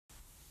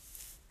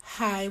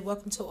Hi,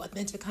 welcome to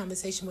Authentic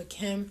Conversation with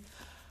Kim.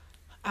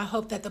 I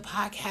hope that the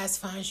podcast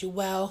finds you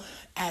well.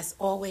 As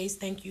always,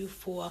 thank you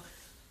for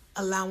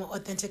allowing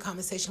Authentic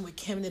Conversation with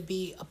Kim to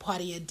be a part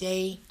of your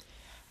day.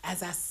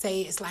 As I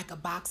say, it's like a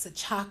box of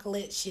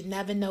chocolates. You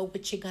never know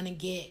what you're going to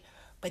get,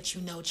 but you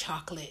know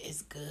chocolate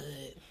is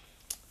good.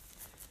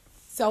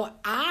 So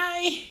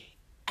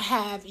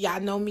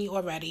y'all know me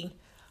already,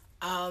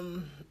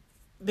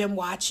 been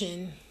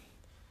watching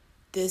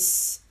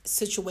this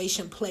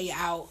situation play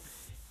out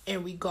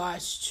in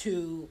regards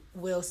to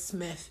Will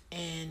Smith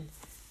and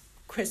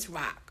Chris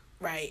Rock,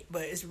 right?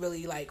 But it's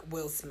really like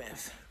Will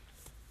Smith.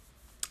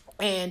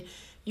 And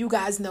you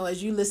guys know,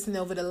 as you listen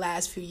over the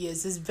last few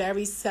years, it's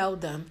very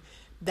seldom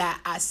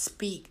that I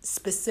speak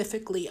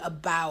specifically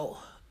about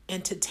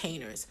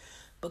entertainers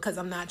because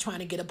I'm not trying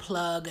to get a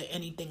plug or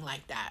anything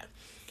like that.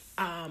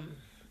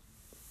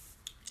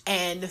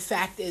 And the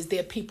fact is,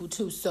 they're people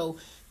too, so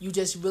you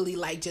just really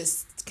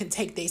just can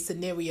take their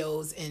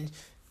scenarios and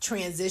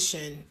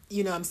transition,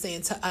 you know what I'm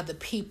saying, to other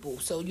people.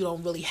 So you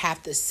don't really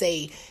have to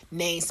say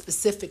names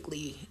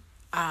specifically.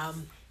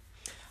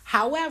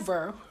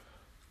 However,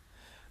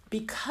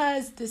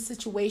 because the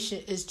situation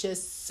is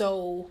just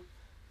so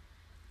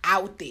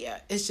out there,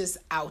 it's just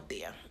out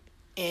there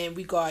in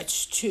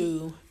regards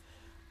to,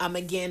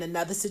 again,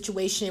 another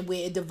situation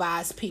where it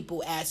divides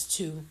people as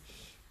to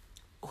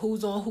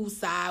who's on whose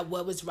side,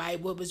 what was right,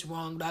 what was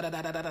wrong, da da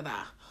da da da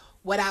da.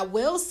 What I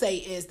will say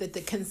is that the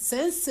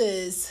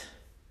consensus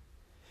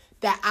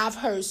that I've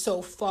heard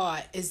so far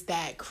is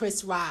that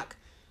Chris Rock,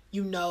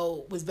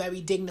 was very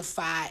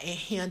dignified and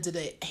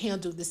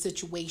handled the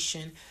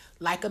situation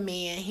like a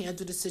man,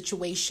 handled the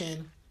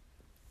situation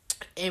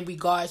in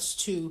regards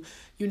to,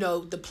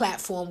 the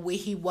platform where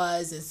he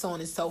was and so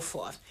on and so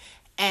forth.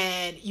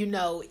 And,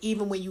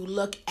 even when you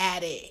look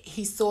at it,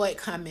 he saw it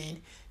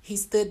coming. He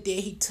stood there,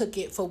 he took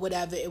it for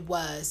whatever it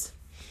was.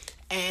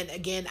 And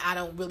again, I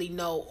don't really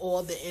know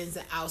all the ins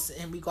and outs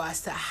in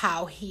regards to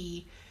how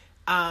he,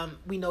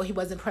 we know he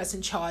wasn't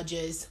pressing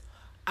charges,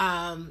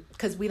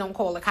 because we don't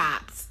call the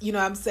cops, you know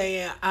what I'm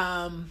saying,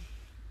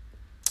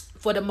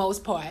 for the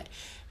most part.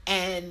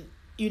 And,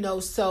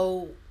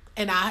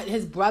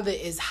 his brother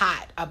is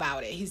hot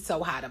about it. He's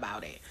so hot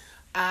about it.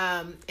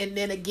 And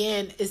then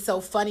again, it's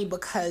so funny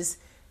because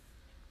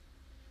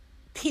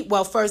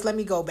first, let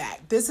me go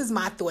back. This is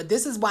my thought.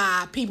 This is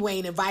why people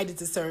ain't invited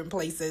to certain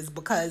places,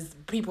 because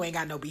people ain't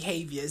got no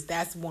behaviors.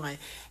 That's one.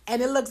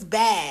 And it looks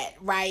bad,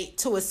 right,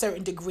 to a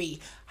certain degree.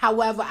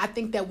 However, I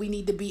think that we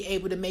need to be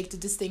able to make the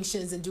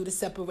distinctions and do the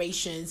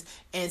separations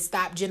and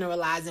stop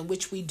generalizing,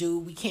 which we do.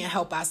 We can't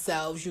help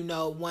ourselves.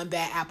 One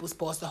bad apple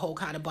spoils the whole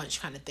kind of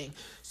bunch kind of thing.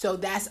 So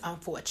that's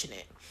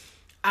unfortunate.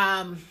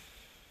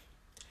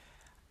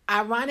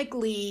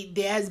 Ironically,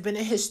 there has been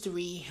a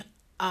history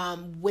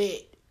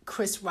with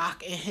Chris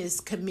Rock and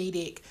his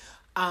comedic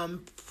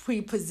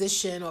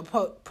position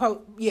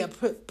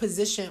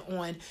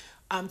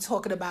on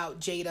talking about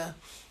Jada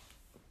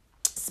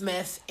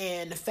Smith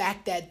and the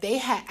fact that they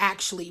had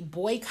actually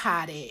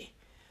boycotted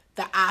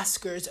the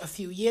Oscars a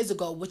few years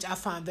ago, which I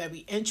find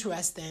very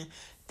interesting,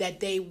 that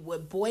they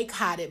would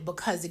boycott it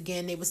because,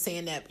 again, they were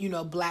saying that,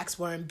 blacks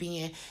weren't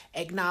being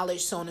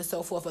acknowledged, so on and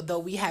so forth, although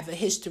we have a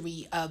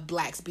history of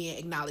blacks being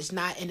acknowledged,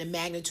 not in the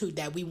magnitude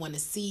that we want to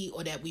see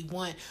or that we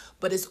want,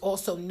 but it's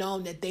also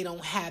known that they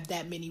don't have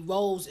that many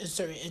roles in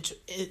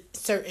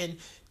certain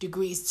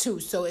degrees too.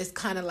 So it's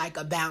kind of like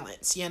a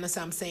balance. You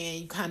understand what I'm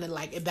saying? You kind of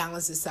like it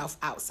balances itself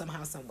out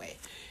somehow, some way.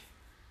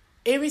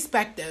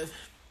 Irrespective,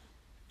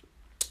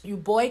 you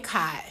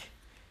boycott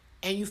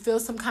and you feel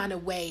some kind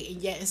of way,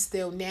 and yet and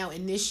still now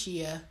in this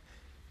year,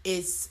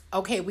 it's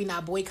okay, we're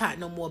not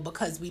boycotting no more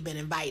because we've been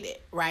invited,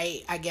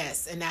 right? I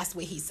guess. And that's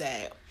what he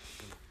said.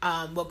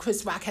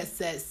 Chris Rock has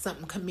said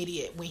something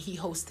comedic when he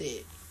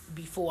hosted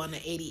before on the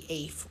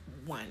 88th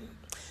one.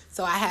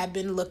 So I have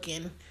been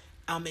looking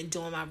and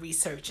doing my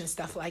research and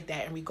stuff like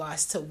that in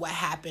regards to what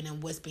happened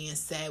and what's being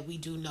said. We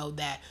do know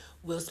that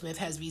Will Smith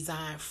has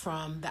resigned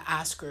from the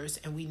Oscars,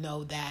 and we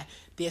know that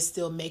they're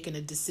still making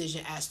a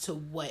decision as to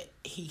what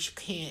he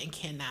can and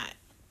cannot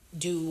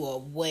do,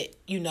 or what,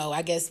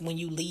 I guess when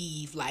you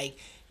leave,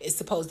 it's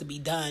supposed to be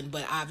done,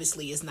 but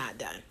obviously it's not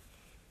done.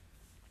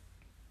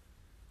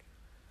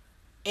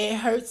 It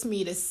hurts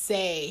me to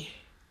say,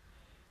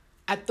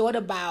 I thought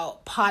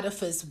about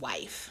Potiphar's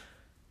wife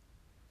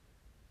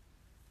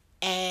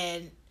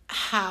and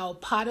how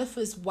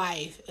Potiphar's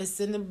wife is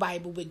in the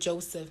Bible with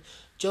Joseph.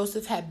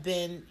 Joseph had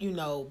been,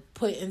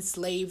 put in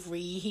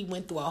slavery. He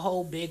went through a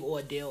whole big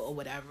ordeal or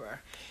whatever.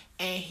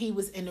 And he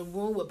was in a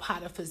room with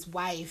Potiphar's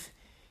wife,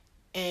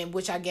 and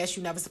which I guess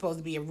you're never supposed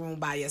to be in a room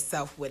by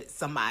yourself with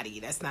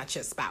somebody that's not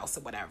your spouse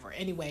or whatever.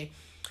 Anyway,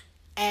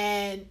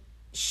 and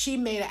she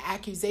made an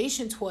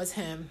accusation towards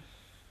him.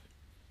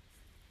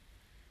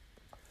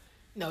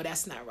 No,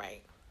 that's not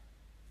right.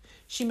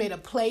 She made a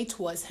play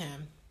towards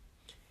him.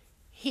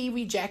 He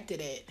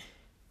rejected it.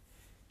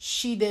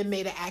 She then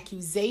made an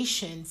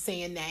accusation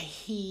saying that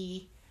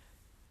he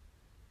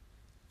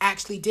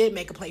actually did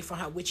make a play for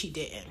her, which he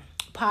didn't.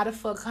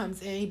 Potiphar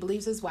comes in, he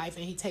believes his wife,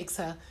 and he takes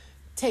her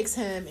takes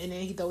him, and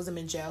then he throws him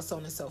in jail, so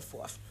on and so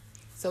forth.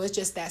 So it's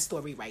just that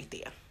story right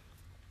there.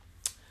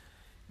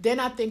 Then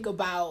I think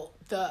about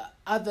the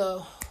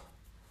other,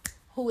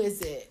 who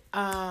is it?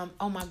 Oh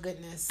my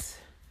goodness.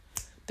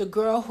 The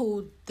girl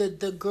who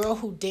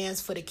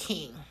danced for the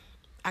king.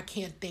 I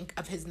can't think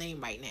of his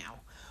name right now.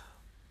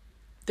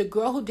 The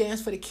girl who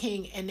danced for the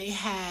king, and they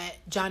had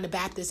John the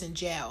Baptist in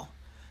jail.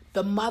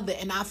 The mother,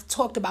 and I've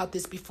talked about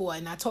this before,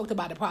 and I talked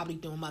about it probably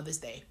during Mother's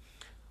Day.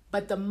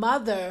 But the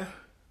mother,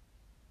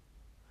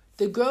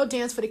 the girl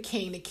danced for the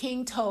king. The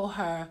king told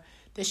her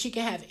that she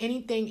can have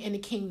anything in the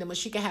kingdom, or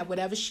she can have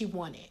whatever she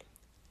wanted.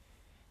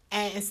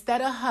 And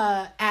instead of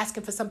her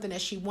asking for something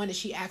that she wanted,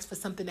 she asked for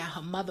something that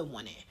her mother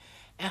wanted.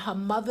 And her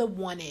mother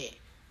wanted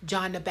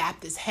John the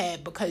Baptist's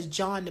head, because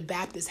John the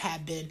Baptist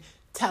had been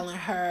telling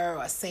her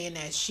or saying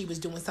that she was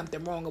doing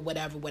something wrong or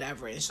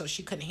whatever. And so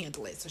she couldn't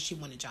handle it. So she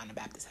wanted John the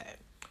Baptist's head.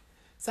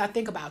 So I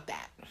think about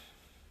that.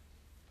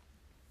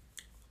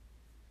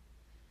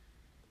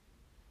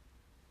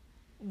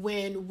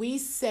 When we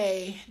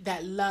say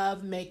that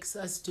love makes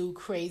us do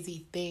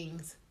crazy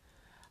things,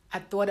 I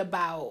thought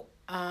about,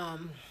 Al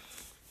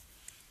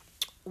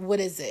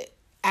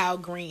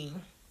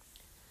Green.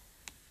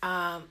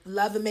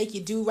 Love and make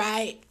you do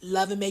right.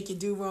 Love and make you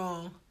do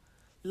wrong.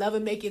 Love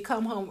and make you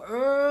come home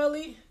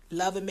early.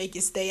 Love and make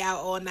you stay out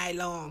all night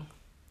long.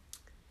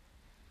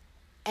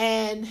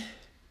 And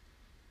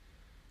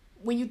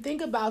when you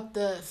think about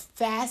the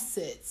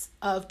facets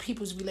of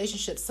people's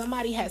relationships,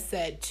 somebody has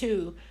said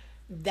too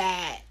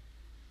that,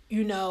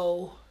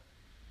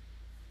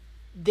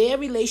 their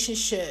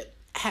relationship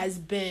has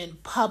been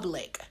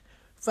public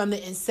from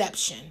the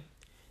inception.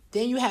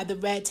 Then you have the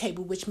red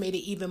table, which made it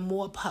even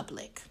more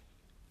public.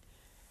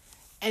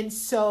 And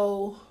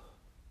so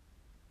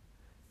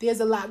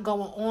there's a lot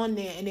going on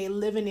there, and they're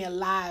living their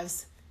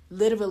lives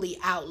literally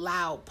out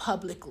loud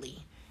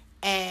publicly.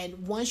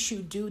 And once you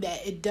do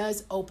that, it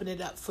does open it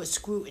up for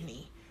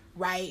scrutiny,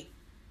 right?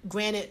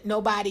 Granted,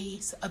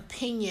 nobody's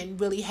opinion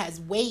really has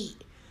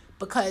weight,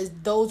 because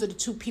those are the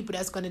two people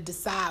that's going to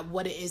decide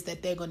what it is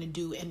that they're going to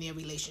do in their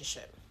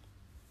relationship.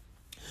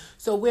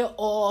 So we're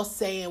all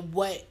saying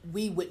what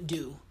we would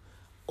do,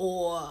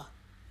 or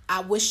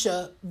I wish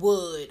I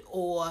would,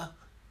 or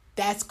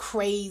that's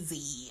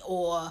crazy,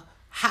 or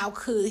how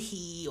could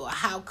he, or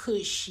how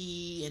could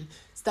she, and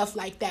stuff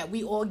like that.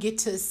 We all get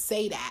to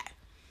say that.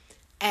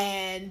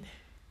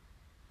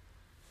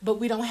 But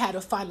we don't have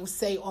the final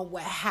say on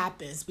what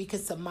happens. We can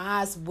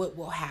surmise what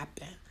will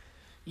happen.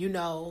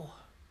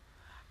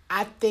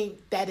 I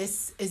think that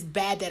it's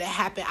bad that it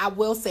happened. I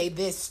will say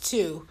this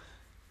too.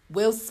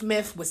 Will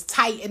Smith was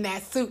tight in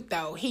that suit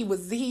though. He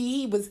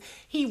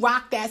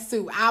rocked that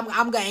suit.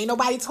 Ain't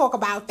nobody talk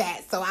about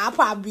that. So I'll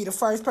probably be the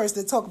first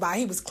person to talk about it.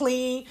 He was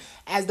clean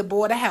as the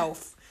Board of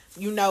Health.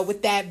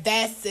 With that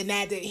vest and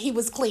that, he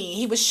was clean.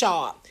 He was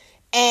sharp.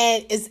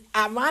 And it's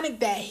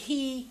ironic that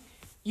he,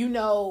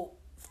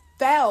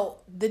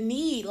 felt the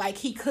need, like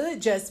he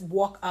could just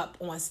walk up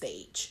on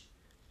stage.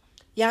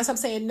 You know what I'm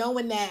saying?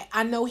 Knowing that,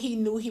 I know he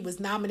knew he was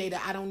nominated.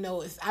 I don't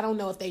know if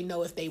they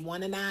know if they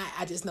won or not.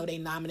 I just know they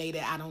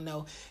nominated. I don't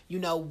know,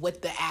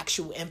 what the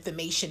actual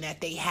information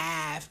that they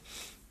have.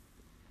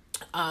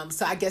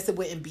 So I guess it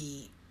wouldn't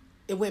be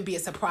a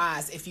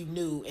surprise if you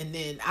knew, and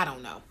then I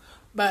don't know.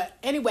 But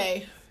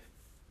anyway,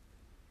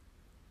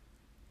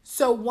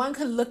 so one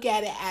could look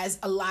at it as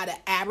a lot of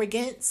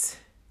arrogance,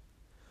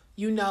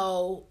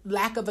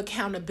 lack of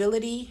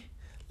accountability,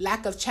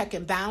 lack of check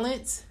and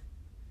balance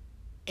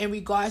in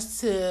regards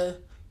to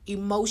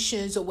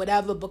emotions or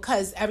whatever,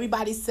 because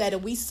everybody said,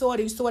 and we saw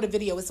the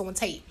video, it's on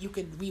tape, you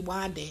could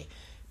rewind it,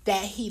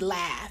 that he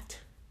laughed,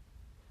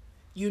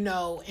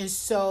 and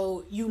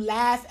so you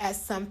laugh at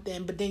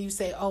something, but then you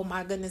say, oh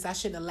my goodness, I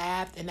shouldn't have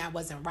laughed, and that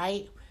wasn't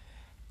right.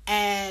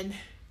 And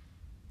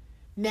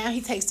now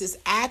he takes this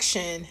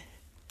action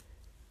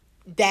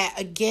that,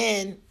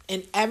 again,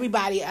 and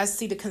everybody, I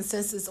see the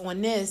consensus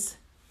on this,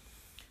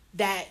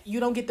 that you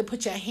don't get to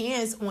put your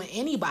hands on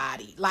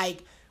anybody,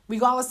 like,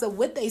 regardless of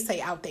what they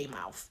say out their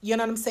mouth. You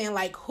know what I'm saying?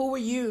 Like, who are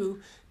you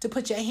to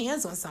put your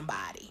hands on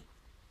somebody?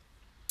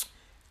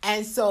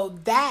 And so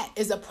that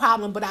is a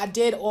problem. But I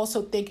did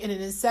also think, in an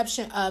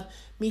inception of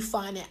me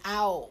finding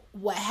out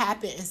what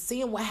happened and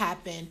seeing what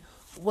happened,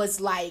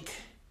 was like,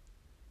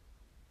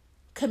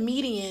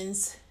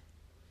 comedians,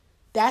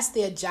 that's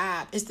their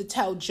job, is to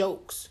tell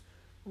jokes,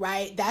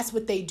 right? That's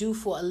what they do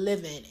for a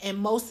living. And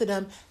most of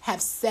them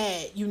have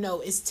said,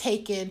 it's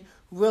taking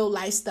real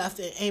life stuff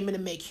and aiming to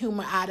make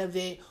humor out of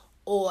it,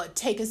 or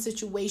taking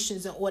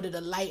situations in order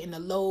to lighten the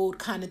load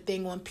kind of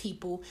thing on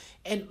people.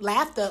 And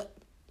laughter,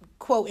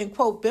 quote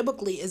unquote,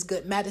 biblically, is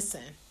good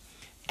medicine.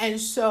 And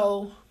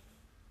so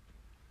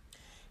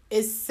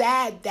it's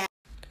sad that,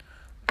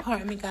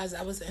 pardon me guys,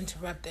 I was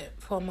interrupted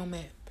for a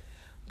moment,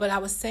 but I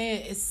was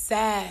saying it's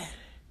sad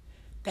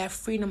that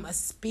freedom of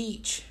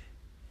speech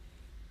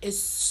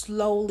is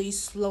slowly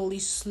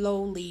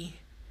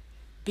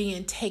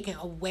being taken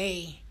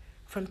away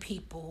from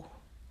people,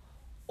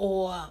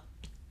 or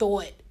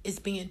thought is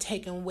being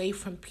taken away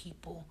from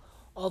people,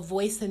 or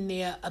voicing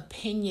their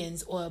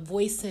opinions or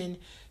voicing,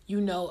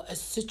 a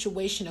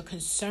situation or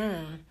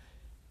concern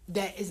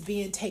that is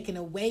being taken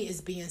away,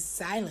 is being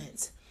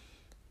silenced.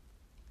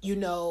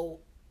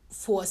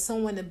 For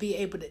someone to be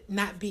able to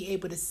not be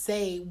able to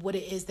say what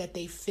it is that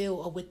they feel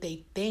or what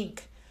they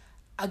think,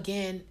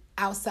 again,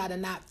 outside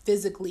of not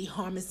physically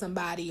harming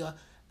somebody or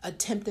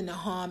attempting to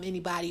harm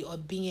anybody or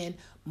being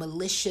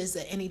malicious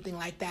or anything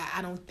like that.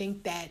 I don't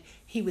think that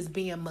he was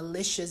being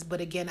malicious, but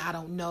again, I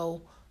don't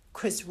know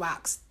Chris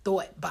Rock's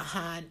thought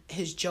behind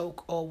his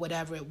joke or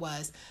whatever it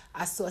was.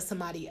 I saw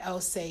somebody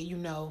else say,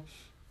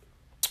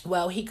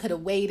 well, he could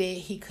have waited,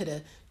 he could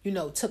have,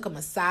 took him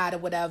aside or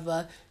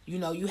whatever.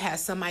 You had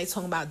somebody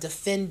talking about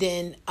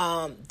defending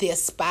their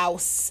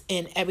spouse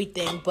and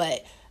everything,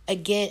 but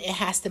again, it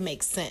has to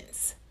make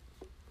sense.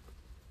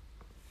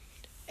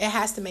 It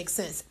has to make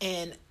sense.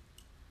 And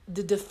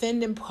the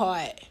defending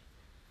part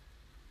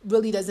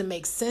really doesn't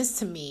make sense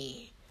to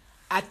me.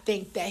 I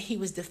think that he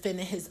was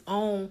defending his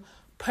own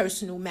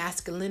personal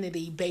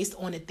masculinity based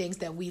on the things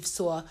that we've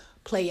saw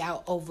play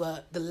out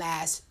over the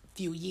last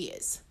few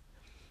years,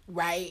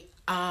 right?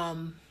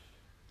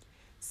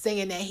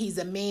 Saying that he's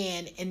a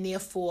man and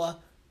therefore,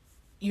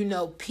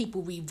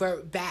 people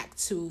revert back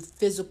to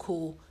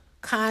physical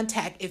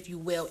contact, if you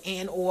will,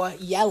 and or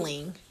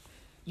yelling,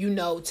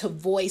 to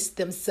voice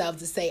themselves,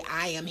 to say,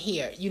 I am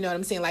here. You know what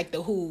I'm saying? Like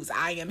the Who's,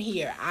 I am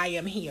here, I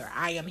am here,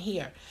 I am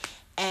here.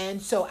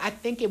 And so I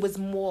think it was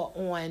more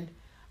on,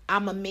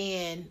 I'm a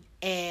man,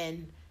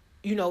 and,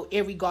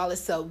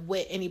 irregardless of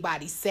what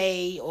anybody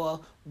say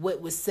or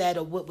what was said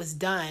or what was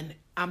done,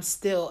 I'm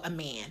still a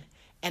man.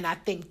 And I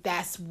think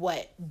that's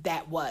what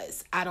that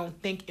was. I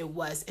don't think it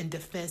was in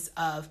defense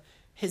of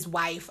his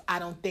wife. I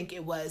don't think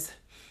it was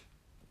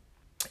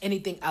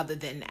anything other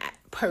than that,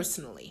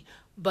 personally.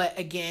 But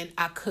again,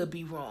 I could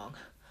be wrong.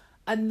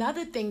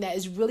 Another thing that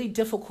is really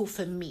difficult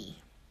for me,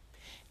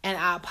 and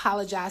I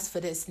apologize for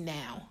this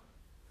now,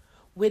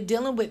 we're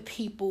dealing with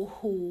people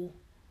who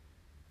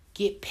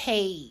get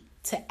paid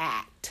to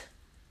act.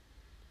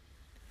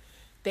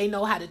 They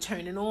know how to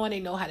turn it on. They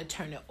know how to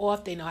turn it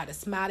off. They know how to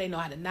smile. They know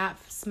how to not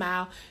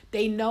smile.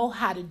 They know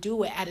how to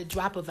do it at a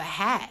drop of a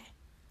hat.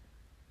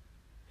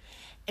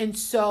 And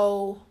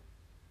so,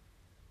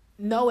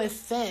 no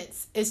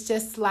offense, it's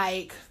just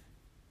like,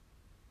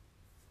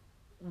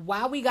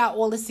 why we got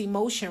all this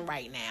emotion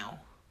right now?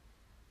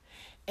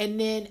 And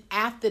then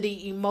after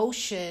the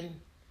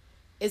emotion,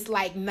 it's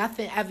like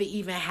nothing ever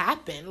even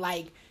happened.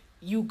 Like,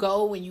 you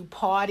go and you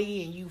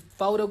party and you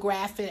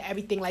photograph it,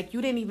 everything. Like,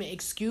 you didn't even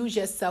excuse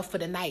yourself for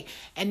the night.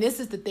 And this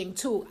is the thing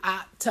too.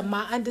 To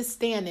my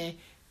understanding,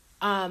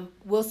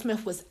 Will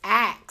Smith was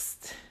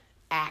asked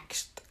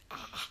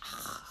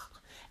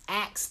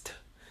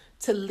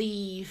to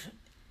leave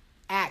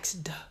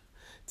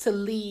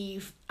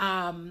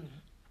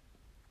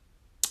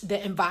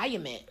the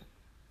environment.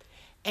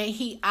 And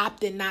he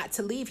opted not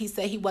to leave. He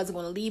said he wasn't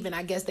going to leave, and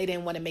I guess they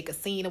didn't want to make a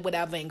scene or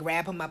whatever and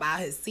grab him up out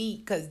his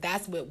seat, because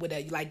that's what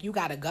like, you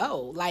got to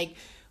go. Like,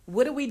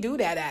 what do we do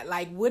that at?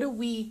 Like, what do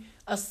we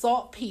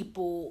assault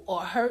people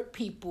or hurt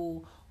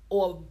people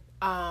or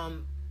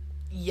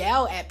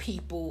yell at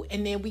people,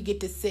 and then we get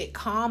to sit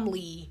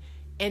calmly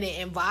in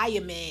an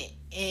environment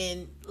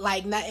and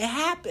like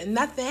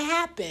nothing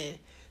happened?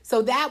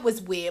 So that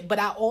was weird. But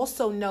I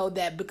also know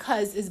that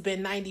because it's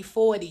been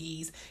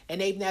 1940s and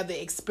they've never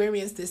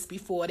experienced this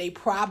before,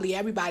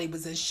 everybody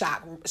was in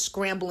shock,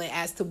 scrambling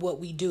as to what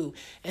we do.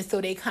 And so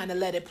they kind of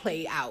let it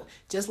play out.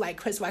 Just like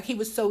Chris Rock, he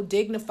was so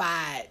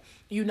dignified.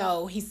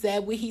 He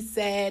said what he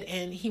said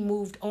and he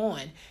moved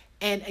on.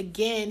 And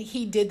again,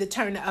 he did the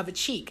turn the other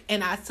cheek.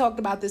 And I talked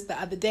about this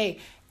the other day.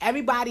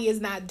 Everybody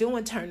is not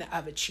doing turn the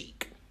other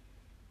cheek.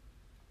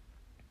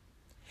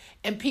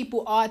 And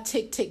people are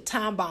tick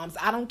time bombs.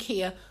 I don't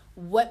care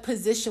what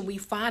position we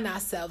find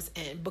ourselves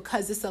in,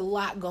 because it's a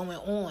lot going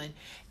on.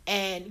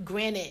 And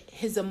granted,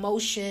 his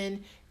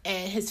emotion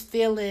and his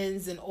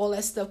feelings and all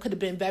that stuff could have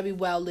been very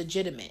well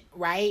legitimate,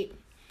 right?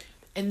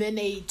 And then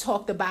they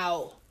talked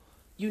about,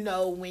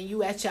 when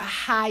you at your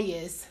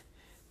highest,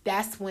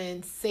 that's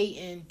when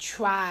Satan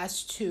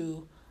tries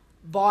to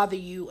bother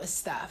you or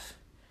stuff.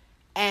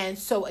 And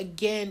so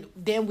again,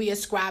 then we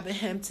ascribing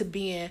him to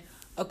being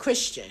a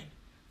Christian,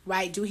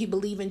 right? Do he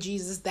believe in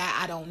Jesus? That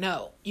I don't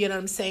know. You know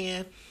what I'm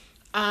saying?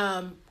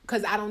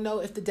 Because I don't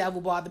know if the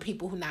devil bothers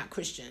people who are not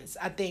Christians.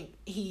 I think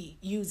he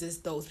uses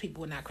those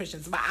people who are not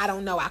Christians. But I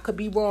don't know. I could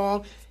be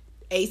wrong.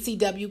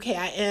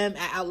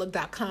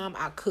 ACWKIM@outlook.com.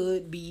 I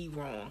could be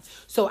wrong.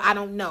 So I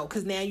don't know.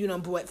 Because now you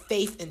done brought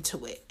faith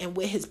into it and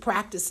what his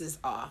practices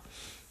are.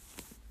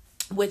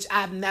 Which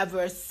I've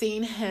never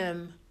seen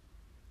him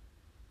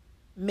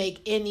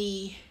make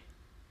any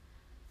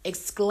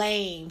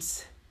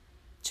exclaims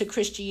to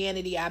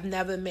Christianity. I've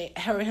never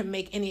heard him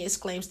make any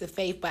exclaims to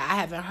faith, but I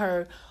haven't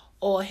heard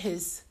all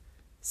his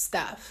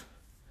stuff,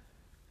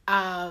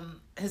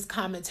 his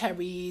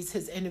commentaries,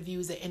 his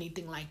interviews, or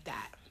anything like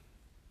that.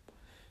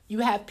 You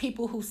have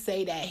people who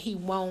say that he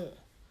won't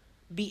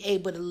be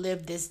able to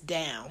live this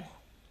down.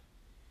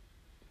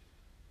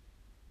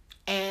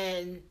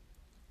 And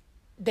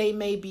they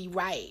may be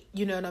right.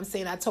 You know what I'm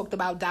saying? I talked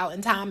about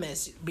Doubting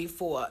Thomas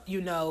before.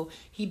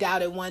 He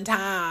doubted one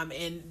time,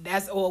 and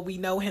that's all we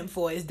know him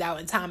for is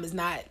Doubting Thomas,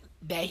 not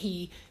that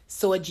he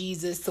saw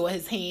Jesus, saw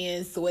his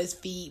hands, saw his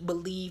feet,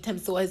 believed him,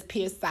 saw his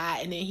pierced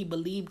side, and then he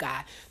believed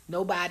God.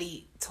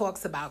 Nobody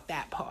talks about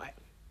that part.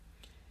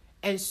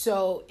 And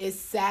so it's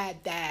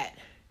sad that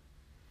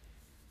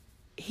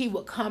he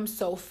would come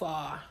so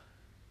far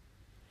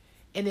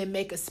and then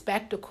make a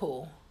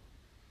spectacle.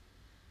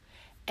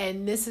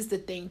 And this is the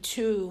thing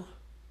too,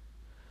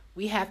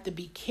 we have to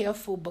be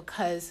careful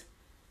because,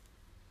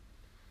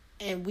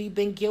 and we've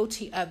been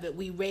guilty of it,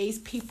 we raise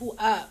people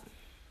up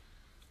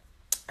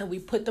and we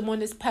put them on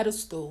this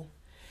pedestal,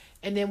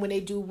 and then when they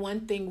do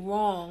one thing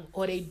wrong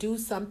or they do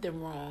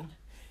something wrong,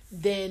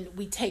 then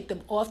we take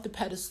them off the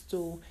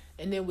pedestal,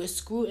 and then we're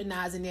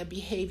scrutinizing their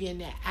behavior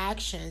and their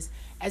actions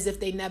as if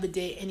they never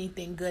did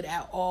anything good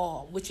at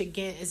all, which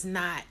again is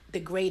not the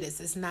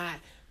greatest. It's not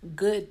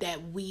good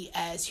that we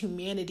as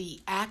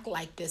humanity act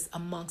like this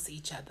amongst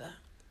each other.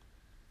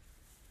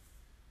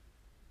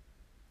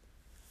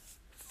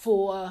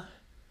 For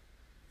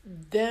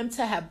them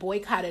to have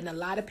boycotted, and a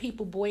lot of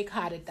people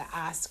boycotted the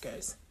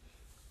Oscars,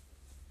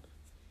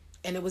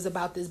 and it was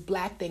about this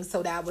black thing,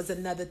 so that was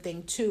another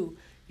thing too.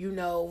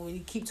 When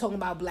you keep talking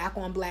about black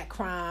on black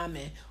crime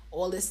and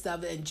all this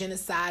stuff and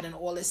genocide and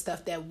all this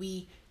stuff, that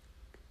we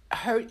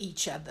hurt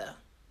each other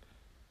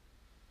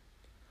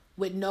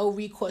with no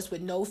recourse,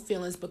 with no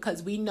feelings,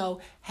 because we know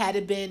had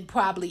it been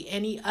probably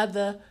any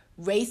other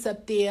race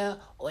up there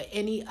or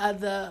any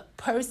other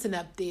person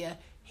up there,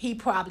 he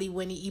probably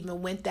wouldn't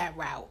even went that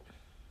route.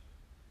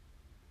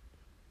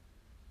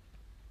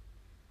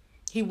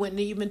 He wouldn't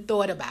have even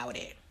thought about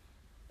it.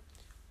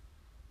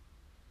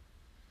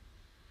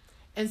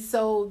 And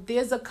so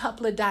there's a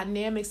couple of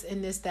dynamics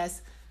in this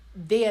that's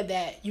there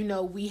that,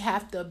 we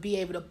have to be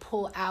able to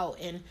pull out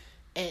and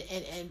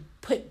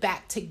put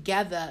back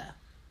together.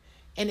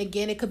 And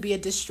again, it could be a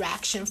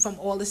distraction from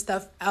all the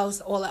stuff else,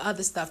 all the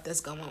other stuff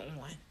that's going on.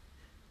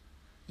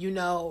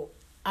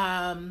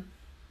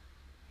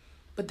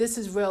 But this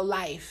is real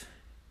life.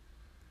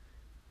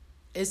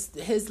 It's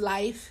his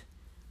life,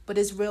 but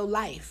it's real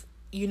life,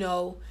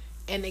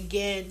 And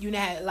again,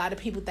 a lot of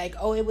people think,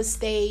 oh, it was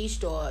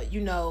staged, or,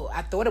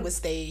 I thought it was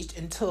staged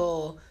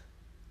until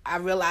I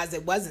realized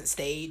it wasn't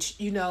staged,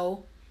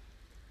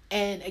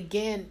 And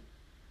again,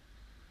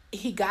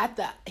 he got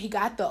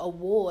the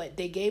award.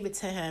 They gave it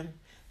to him.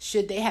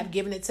 Should they have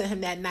given it to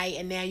him that night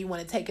and now you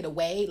want to take it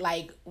away?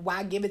 Like,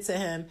 why give it to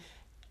him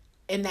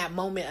in that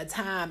moment of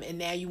time and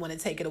now you want to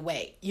take it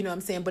away? You know what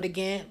I'm saying? But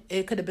again,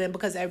 it could have been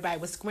because everybody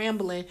was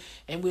scrambling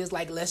and we was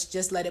like, let's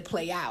just let it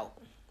play out.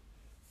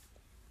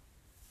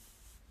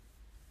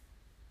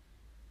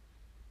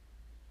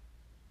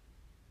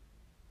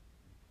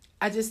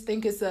 I just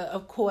think it's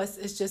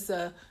just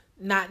a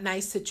not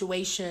nice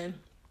situation.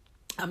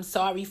 I'm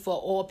sorry for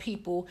all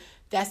people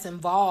that's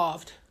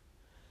involved,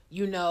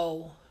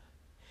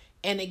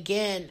 And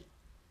again,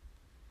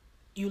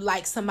 you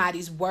like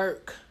somebody's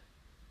work.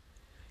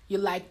 You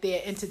like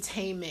their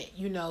entertainment,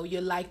 you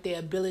like their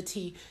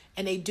ability.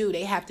 And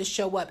they have to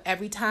show up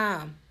every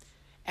time.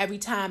 Every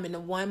time. And the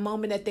one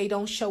moment that they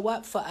don't show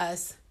up for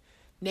us,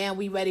 now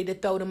we ready to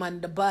throw them under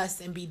the bus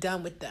and be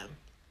done with them.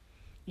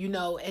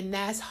 And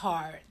that's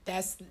hard.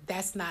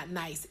 That's not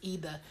nice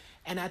either.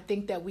 And I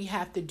think that we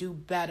have to do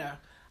better.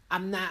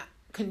 I'm not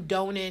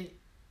condoning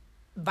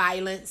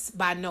violence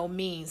by no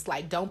means.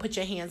 Like, don't put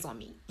your hands on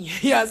me.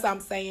 You know what I'm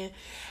saying?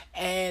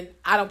 And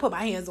I don't put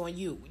my hands on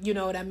you. You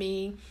know what I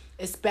mean?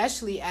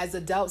 Especially as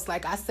adults.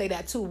 Like I say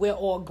that too. We're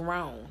all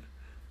grown.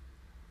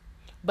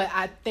 But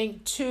I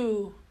think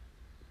too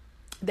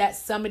that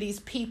some of these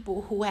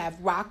people who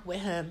have rocked with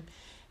him,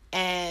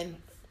 and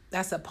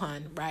that's a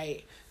pun,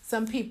 right?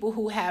 Some people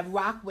who have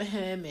rocked with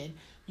him and,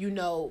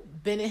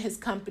 been in his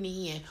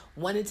company and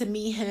wanted to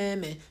meet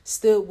him and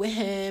stood with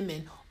him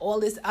and all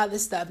this other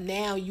stuff.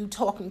 Now you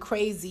talking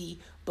crazy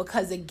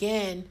because,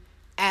 again,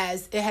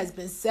 as it has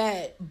been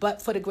said,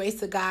 but for the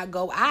grace of God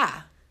go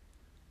I.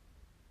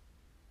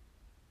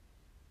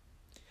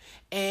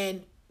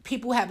 And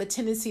people have a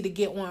tendency to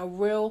get on a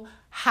real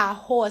high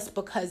horse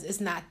because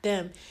it's not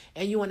them.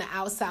 And you on the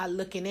outside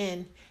looking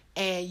in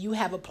and you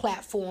have a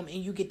platform and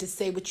you get to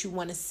say what you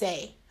want to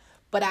say.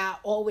 But I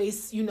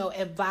always,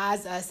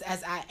 advise us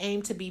as I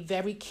aim to be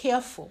very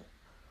careful,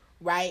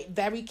 right?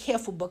 Very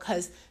careful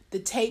because the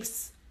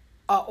tapes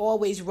are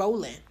always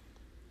rolling.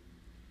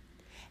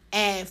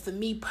 And for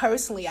me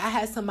personally, I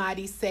had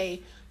somebody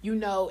say,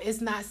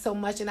 it's not so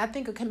much, and I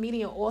think a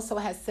comedian also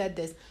has said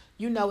this,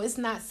 it's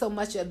not so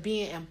much of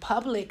being in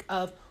public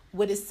of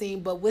what is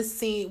seen, but what's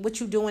seen,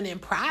 what you doing in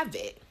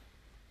private.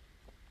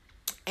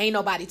 Ain't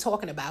nobody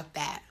talking about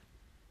that.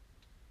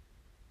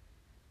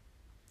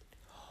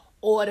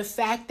 Or the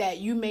fact that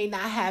you may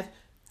not have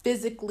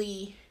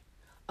physically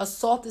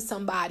assaulted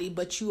somebody,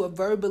 but you are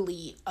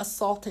verbally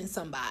assaulting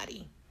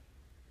somebody.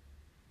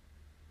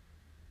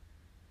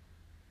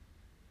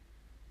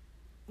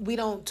 We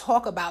don't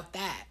talk about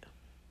that.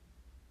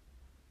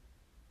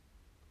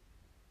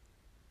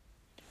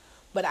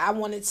 But I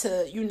wanted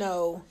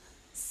to,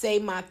 say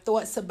my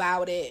thoughts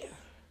about it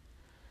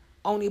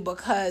only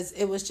because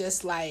it was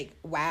just like,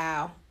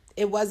 wow.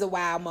 It was a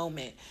wow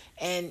moment.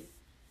 And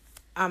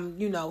I'm,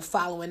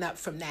 following up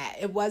from that.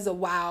 It was a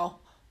wow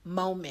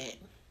moment.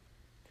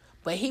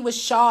 But he was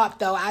sharp,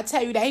 though. I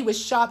tell you that he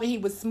was sharp and he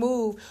was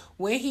smooth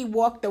when he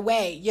walked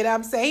away. You know what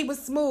I'm saying? He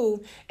was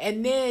smooth.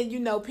 And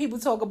then, people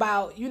talk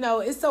about,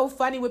 it's so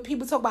funny when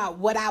people talk about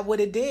what I would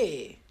have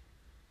did.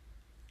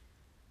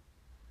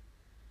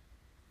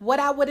 What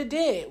I would have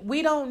did.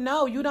 We don't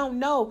know. You don't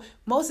know.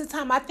 Most of the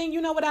time, I think,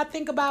 what I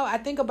think about? I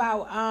think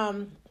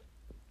about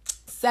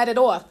Set It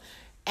Off.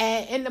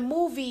 And in the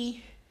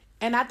movie,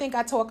 and I think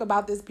I talked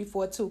about this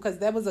before too, because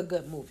that was a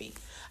good movie.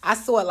 I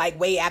saw it like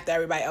way after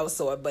everybody else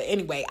saw it. But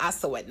anyway, I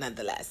saw it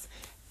nonetheless.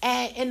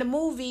 And in the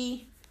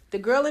movie, the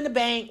girl in the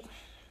bank,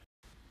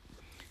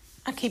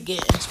 I keep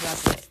getting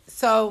interrupted.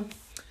 So,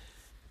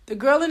 the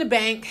girl in the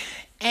bank,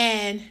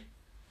 and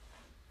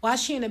while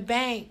she in the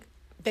bank,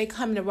 they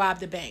come to rob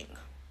the bank.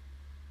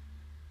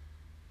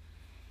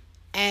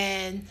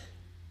 And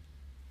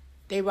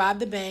they rob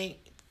the bank.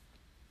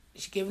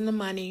 She give them the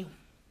money.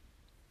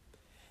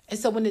 And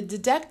so when the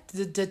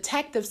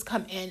detectives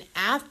come in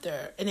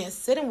after and they're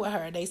sitting with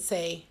her, they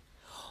say,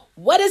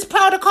 "What is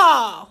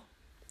protocol?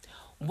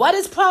 What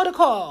is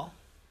protocol?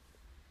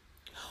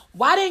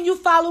 Why didn't you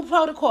follow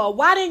protocol?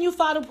 Why didn't you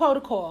follow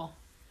protocol?"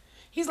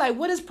 He's like,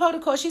 "What is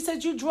protocol?" She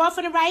said, "You draw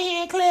for the right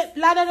hand clip,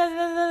 la da da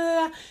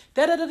da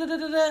da da da da da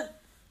da da."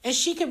 And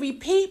she can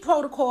repeat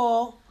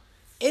protocol.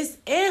 It's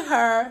in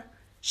her.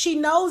 She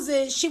knows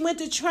it. She went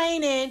to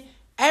training,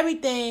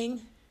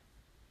 everything.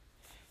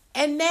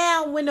 And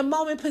now when the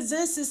moment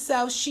presents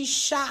itself, she's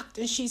shocked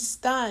and she's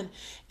stunned.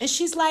 And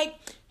she's like,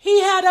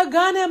 "He had a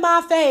gun in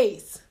my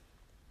face."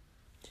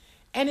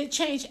 And it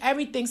changed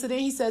everything. So then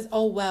he says,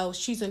 "Oh, well,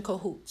 she's in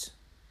cahoots."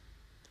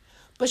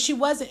 But she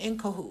wasn't in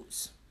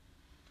cahoots.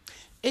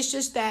 It's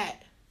just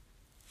that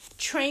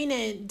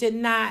training did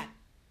not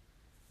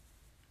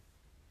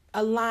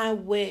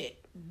align with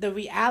the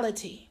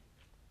reality.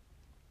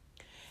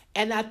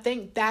 And I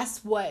think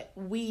that's what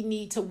we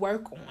need to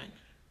work on.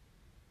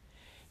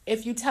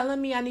 If you're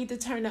telling me I need to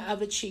turn the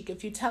other cheek,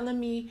 if you're telling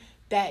me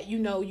that,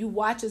 you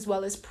watch as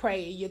well as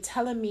pray, you're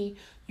telling me,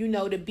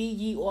 to be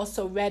ye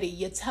also ready,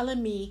 you're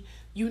telling me,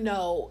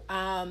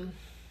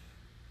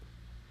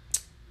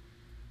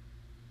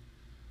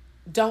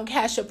 don't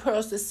cast your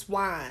pearls to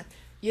swine.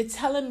 You're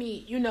telling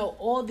me,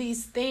 all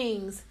these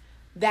things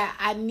that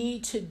I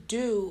need to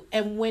do.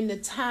 And when the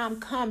time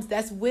comes,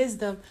 that's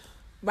wisdom,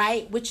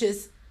 right? Which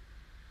is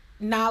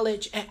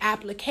knowledge and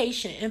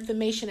application,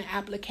 information and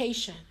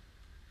application.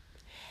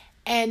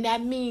 And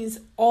that means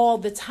all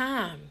the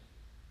time.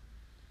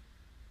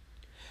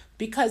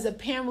 Because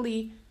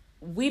apparently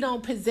we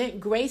don't present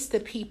grace to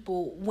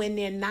people when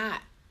they're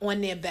not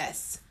on their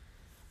best.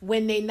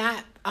 When they're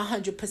not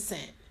 100%.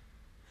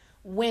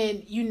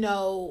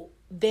 When,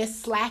 they're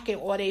slacking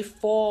or they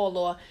fall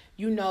or,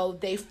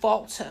 they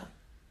falter.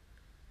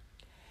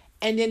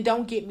 And then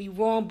don't get me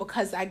wrong,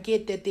 because I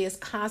get that there's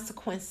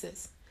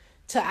consequences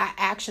to our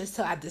actions,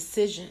 to our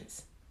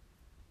decisions.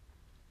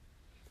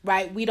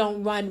 Right? We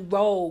don't run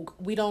rogue.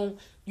 We don't,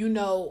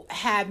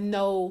 have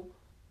no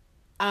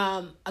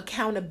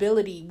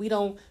accountability. We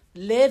don't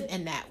live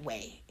in that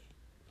way.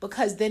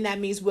 Because then that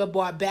means we're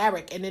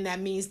barbaric. And then that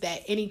means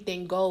that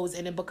anything goes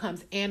and it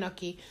becomes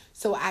anarchy.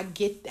 So I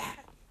get that.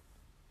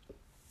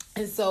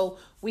 And so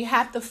we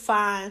have to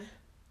find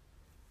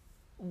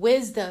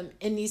wisdom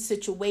in these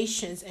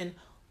situations and,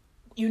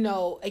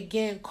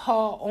 again,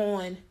 call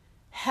on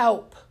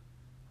help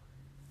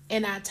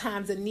in our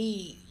times of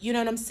need. You know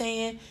what I'm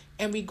saying?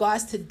 In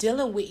regards to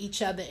dealing with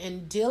each other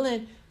and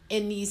dealing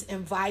in these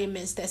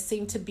environments that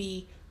seem to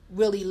be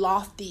really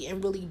lofty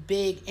and really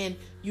big and,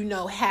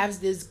 has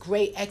this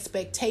great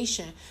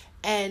expectation.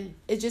 And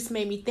it just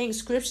made me think,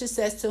 scripture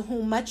says, to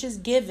whom much is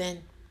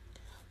given,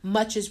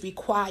 much is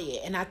required.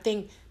 And I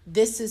think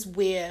this is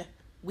where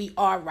we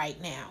are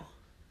right now.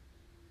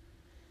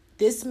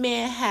 This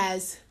man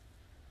has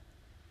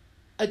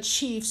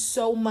achieved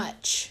so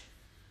much.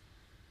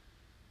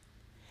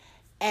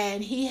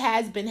 And he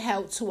has been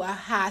held to a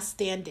high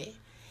standard.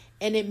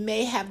 And it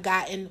may have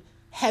gotten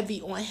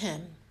heavy on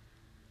him.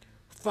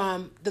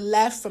 From the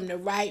left, from the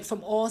right,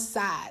 from all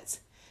sides.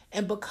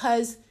 And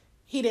because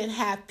he didn't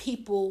have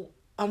people,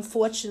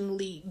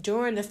 unfortunately,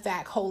 during the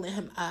fact holding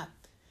him up.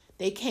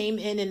 They came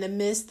in the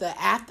midst of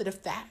after the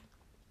fact.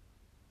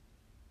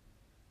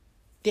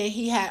 Then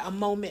he had a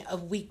moment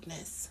of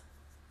weakness.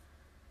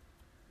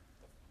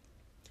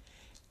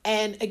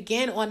 And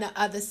again, on the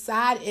other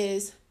side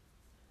is,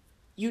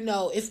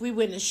 if we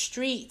were in the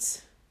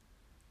streets,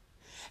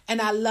 and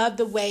I love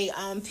the way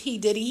P.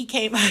 Diddy, he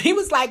came out, he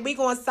was like, we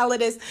going to sell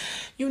this,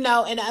 in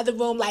the other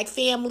room, like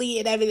family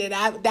and everything.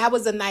 That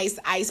was a nice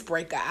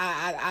icebreaker.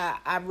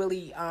 I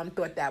really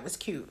thought that was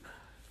cute.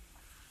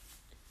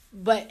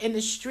 But in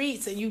the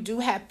streets, and you do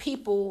have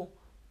people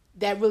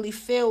that really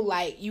feel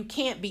like you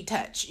can't be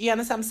touched. You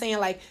understand what I'm saying?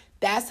 Like,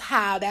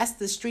 that's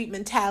the street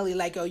mentality.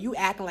 Like, oh, you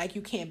acting like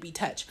you can't be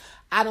touched.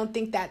 I don't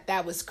think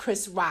that was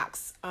Chris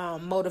Rock's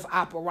modus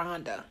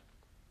operandi.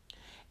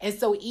 And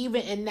so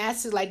even, and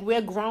that's just like,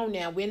 we're grown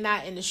now. We're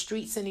not in the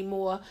streets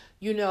anymore.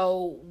 You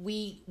know,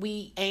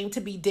 we aim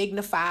to be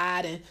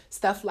dignified and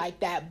stuff like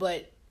that.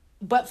 But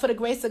for the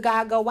grace of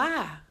God go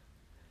I.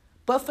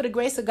 But for the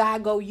grace of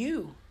God go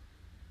you.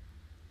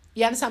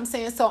 You understand what I'm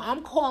saying? So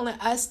I'm calling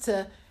us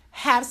to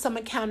have some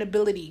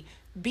accountability.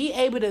 Be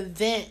able to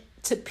vent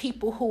to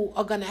people who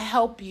are going to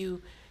help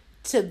you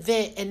to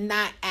vent and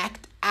not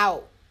act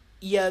out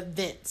your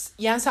vents.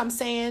 You understand what I'm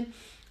saying?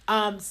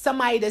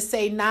 Somebody to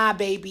say, nah,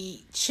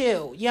 baby,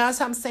 chill. You know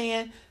what I'm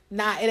saying?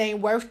 Nah, it ain't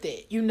worth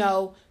it. You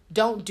know,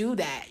 don't do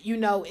that. You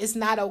know, it's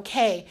not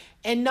okay.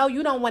 And no,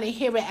 you don't want to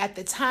hear it at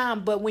the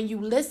time, but when you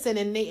listen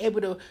and they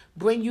able to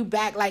bring you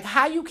back, like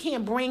how you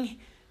can't bring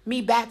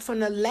me back from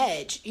the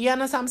ledge. You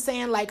know what I'm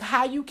saying? Like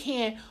how you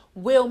can't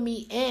will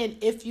me in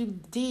if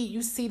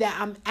you see that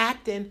I'm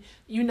acting,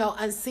 you know,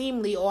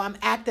 unseemly, or I'm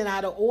acting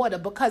out of order,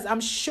 because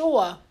I'm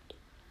sure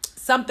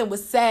something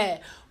was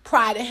said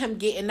prior to him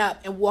getting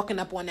up and walking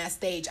up on that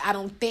stage. I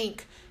don't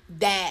think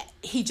that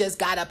he just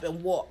got up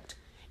and walked.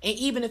 And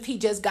even if he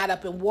just got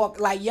up and walked,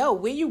 like, yo,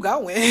 where you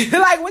going?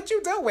 Like, what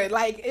you doing?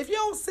 Like, if you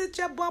don't sit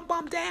your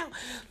bum down,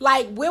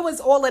 like, where was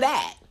all of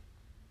that?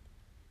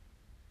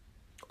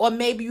 Or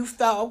maybe you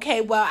felt,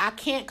 okay, well, I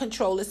can't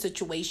control the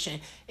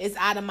situation. It's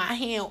out of my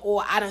hand,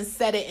 or I done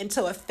set it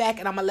into effect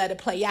and I'm going to let it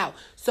play out.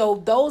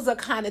 So those are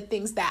kind of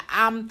things that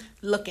I'm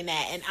looking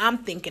at and I'm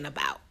thinking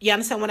about. You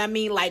understand what I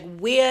mean? Like,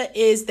 where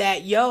is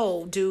that,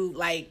 yo, dude,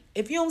 like,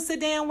 if you don't sit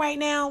down right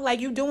now,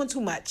 like, you doing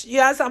too much. You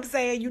know what I'm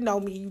saying? You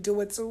know me, you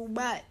doing too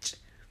much.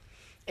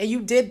 And you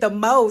did the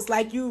most.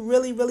 Like, you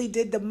really, really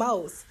did the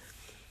most.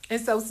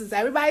 And so since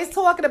everybody's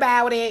talking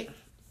about it,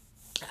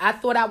 I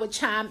thought I would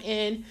chime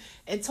in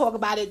and talk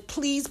about it.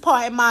 Please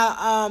pardon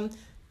my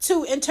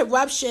 2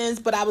 interruptions,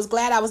 but I was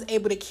glad I was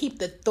able to keep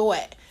the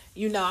thought.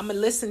 You know, I'm going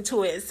to listen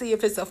to it and see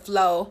if it's a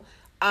flow.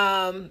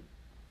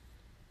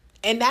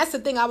 And that's the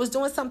thing. I was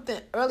doing something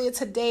earlier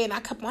today and I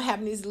kept on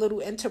having these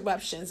little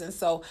interruptions. And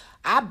so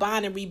I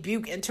bind and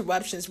rebuke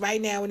interruptions right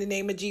now in the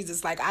name of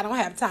Jesus. Like, I don't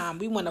have time.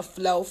 We want to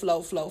flow.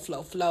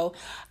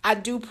 I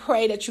do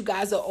pray that you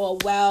guys are all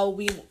well.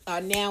 We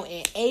are now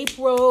in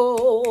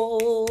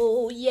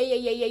April.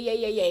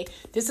 Yay.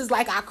 This is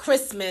like our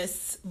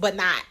Christmas, but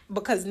not,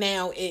 because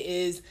now it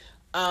is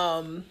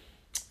Palm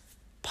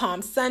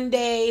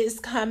Sunday is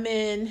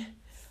coming.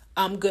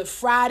 Good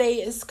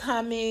Friday is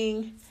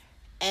coming.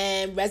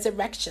 And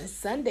Resurrection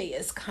Sunday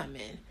is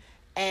coming.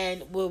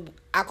 And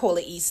I call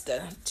it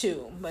Easter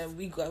too. But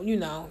we go, you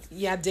know,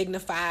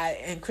 dignified,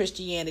 and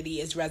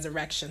Christianity is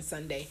Resurrection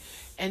Sunday.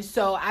 And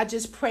so I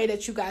just pray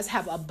that you guys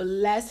have a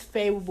blessed,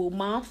 favorable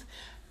month.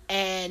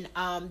 And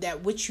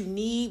that what you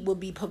need will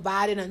be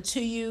provided unto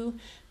you.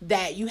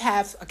 That you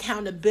have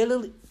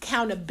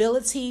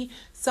accountability,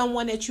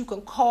 someone that you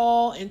can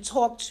call and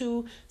talk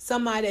to,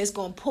 somebody that's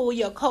going to pull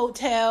your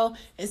coattail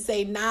and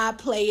say, nah,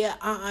 player,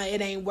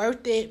 it ain't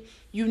worth it.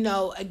 You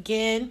know,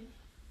 again,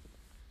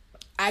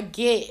 I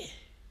get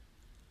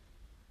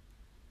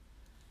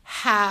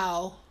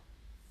how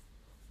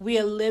we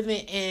are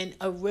living in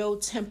a real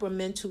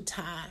temperamental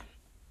time.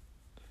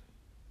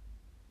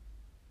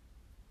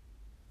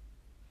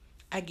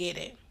 I get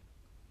it.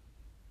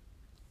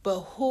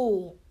 But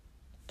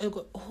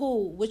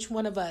which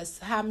one of us,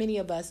 how many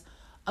of us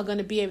are going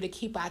to be able to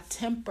keep our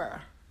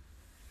temper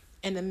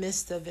in the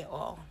midst of it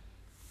all?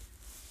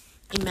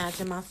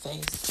 Imagine my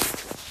face.